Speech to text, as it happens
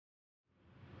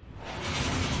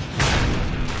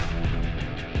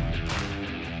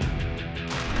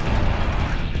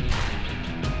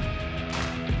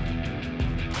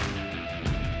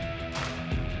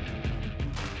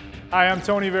Hi, I'm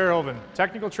Tony Verhoeven,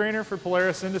 technical trainer for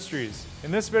Polaris Industries.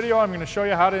 In this video, I'm going to show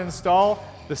you how to install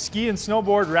the ski and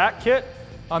snowboard rack kit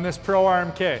on this Pro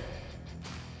RMK.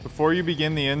 Before you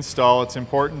begin the install, it's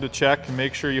important to check and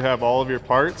make sure you have all of your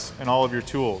parts and all of your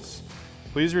tools.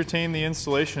 Please retain the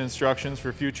installation instructions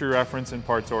for future reference and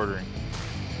parts ordering.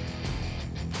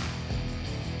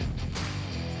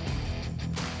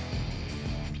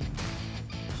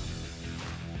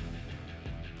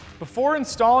 Before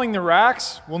installing the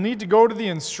racks, we'll need to go to the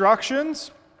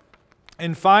instructions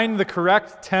and find the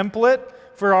correct template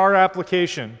for our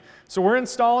application. So we're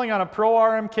installing on a Pro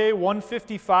RMK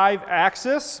 155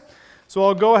 axis. So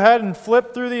I'll go ahead and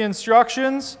flip through the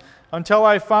instructions until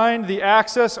I find the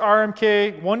Axis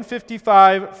RMK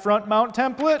 155 front mount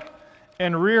template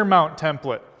and rear mount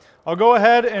template. I'll go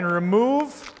ahead and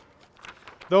remove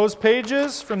those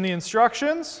pages from the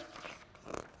instructions.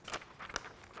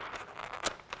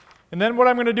 And then what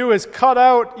I'm going to do is cut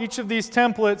out each of these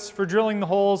templates for drilling the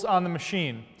holes on the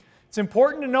machine. It's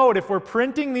important to note, if we're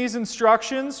printing these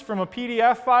instructions from a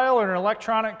PDF file or an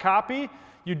electronic copy,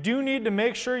 you do need to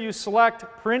make sure you select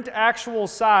print actual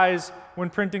size when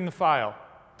printing the file.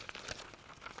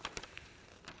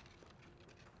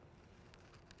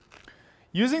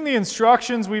 Using the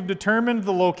instructions, we've determined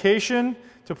the location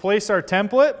to place our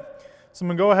template. So I'm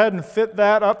going to go ahead and fit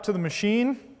that up to the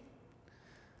machine.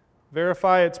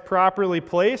 Verify it's properly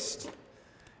placed.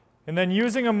 And then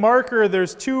using a marker,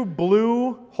 there's two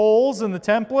blue holes in the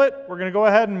template. We're going to go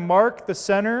ahead and mark the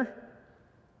center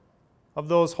of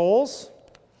those holes.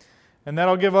 And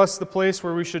that'll give us the place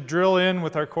where we should drill in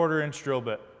with our 1/4-inch drill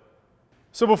bit.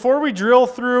 So before we drill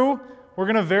through, we're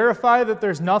going to verify that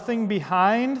there's nothing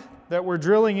behind that we're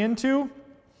drilling into.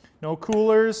 No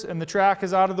coolers, and the track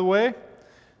is out of the way.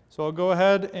 So I'll go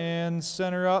ahead and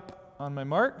center up on my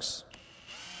marks.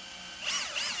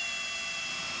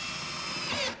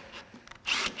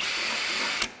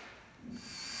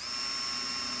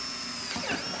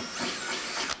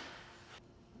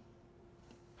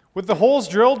 With the holes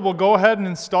drilled, we'll go ahead and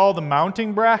install the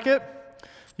mounting bracket.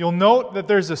 You'll note that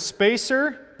there's a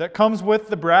spacer that comes with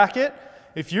the bracket.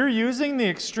 If you're using the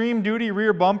extreme duty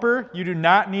rear bumper, you do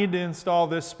not need to install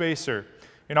this spacer.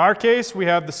 In our case, we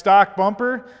have the stock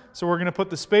bumper, so we're going to put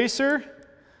the spacer,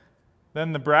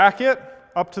 then the bracket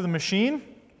up to the machine.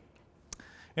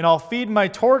 And I'll feed my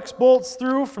Torx bolts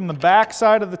through from the back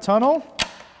side of the tunnel.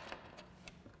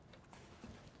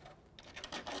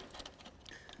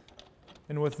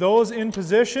 And with those in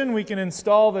position, we can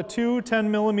install the two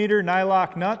 10mm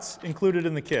nylock nuts included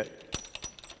in the kit.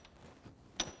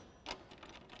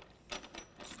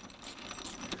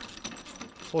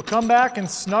 We'll come back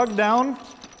and snug down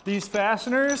these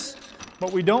fasteners,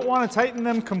 but we don't want to tighten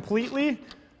them completely.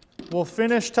 We'll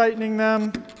finish tightening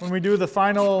them when we do the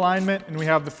final alignment and we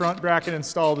have the front bracket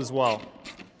installed as well.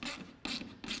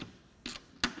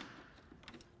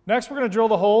 Next, we're going to drill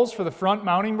the holes for the front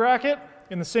mounting bracket.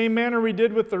 In the same manner we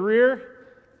did with the rear,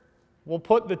 we'll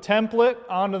put the template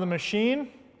onto the machine,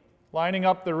 lining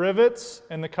up the rivets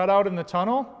and the cutout in the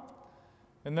tunnel.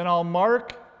 And then I'll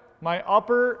mark my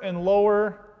upper and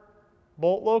lower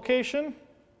bolt location.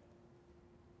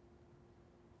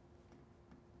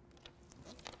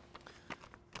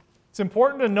 It's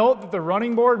important to note that the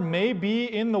running board may be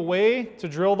in the way to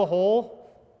drill the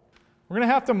hole. We're going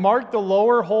to have to mark the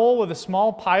lower hole with a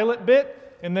small pilot bit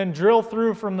and then drill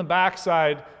through from the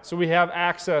backside so we have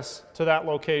access to that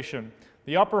location.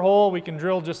 The upper hole we can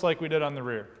drill just like we did on the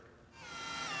rear.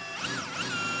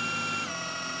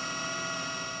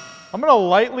 I'm going to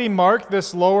lightly mark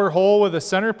this lower hole with a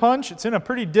center punch. It's in a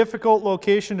pretty difficult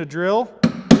location to drill.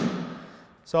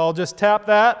 So I'll just tap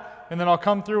that and then I'll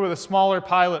come through with a smaller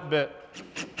pilot bit.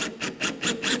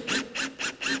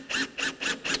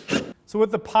 So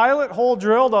with the pilot hole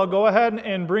drilled, I'll go ahead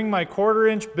and bring my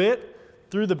 1/4-inch bit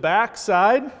through the back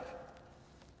side.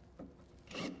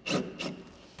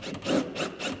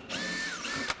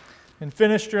 And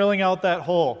finish drilling out that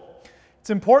hole. It's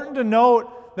important to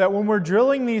note that when we're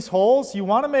drilling these holes, you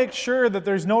want to make sure that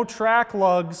there's no track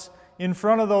lugs in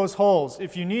front of those holes.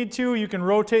 If you need to, you can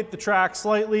rotate the track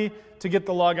slightly to get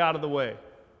the lug out of the way.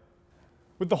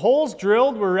 With the holes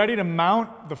drilled, we're ready to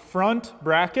mount the front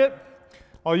bracket.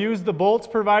 I'll use the bolts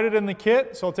provided in the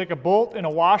kit, so I'll take a bolt and a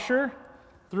washer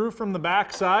through from the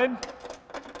back side,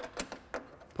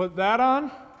 put that on,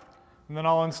 and then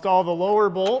I'll install the lower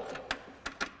bolt.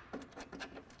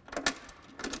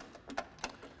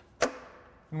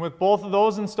 And with both of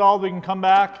those installed, we can come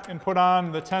back and put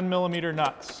on the 10mm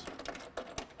nuts.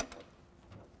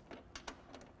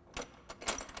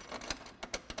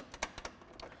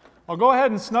 I'll go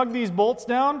ahead and snug these bolts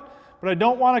down but I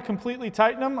don't want to completely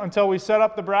tighten them until we set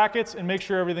up the brackets and make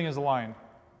sure everything is aligned.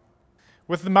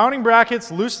 With the mounting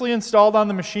brackets loosely installed on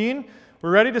the machine,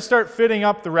 we're ready to start fitting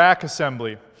up the rack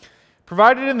assembly.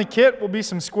 Provided in the kit will be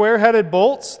some square-headed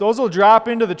bolts. Those will drop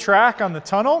into the track on the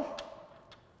tunnel,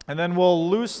 and then we'll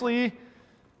loosely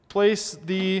place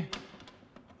the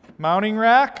mounting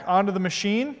rack onto the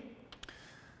machine.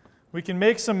 We can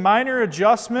make some minor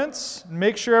adjustments and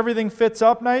make sure everything fits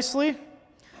up nicely.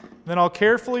 Then I'll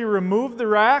carefully remove the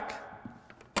rack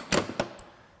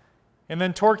and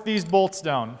then torque these bolts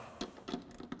down.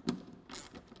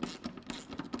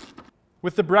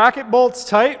 With the bracket bolts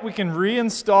tight, we can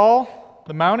reinstall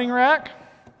the mounting rack.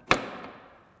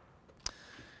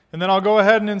 And then I'll go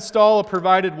ahead and install a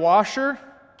provided washer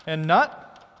and nut.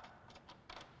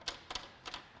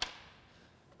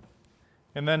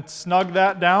 And then snug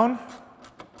that down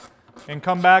and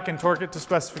come back and torque it to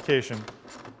specification.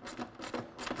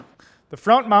 The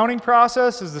front mounting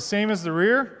process is the same as the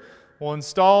rear. We'll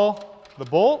install the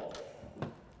bolt.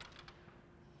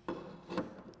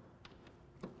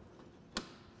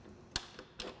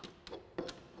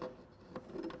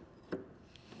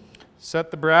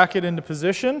 Set the bracket into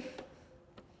position.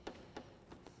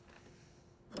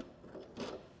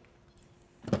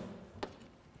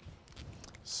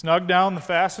 Snug down the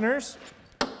fasteners.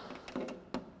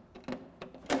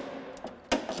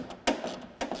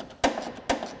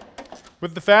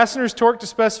 With the fasteners torqued to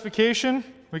specification,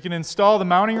 we can install the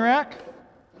mounting rack.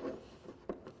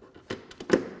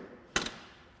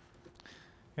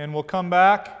 And we'll come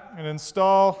back and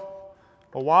install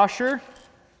a washer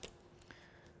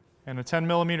and a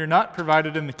 10mm nut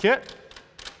provided in the kit.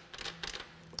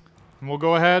 And we'll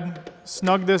go ahead,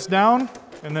 snug this down,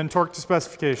 and then torque to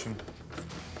specification.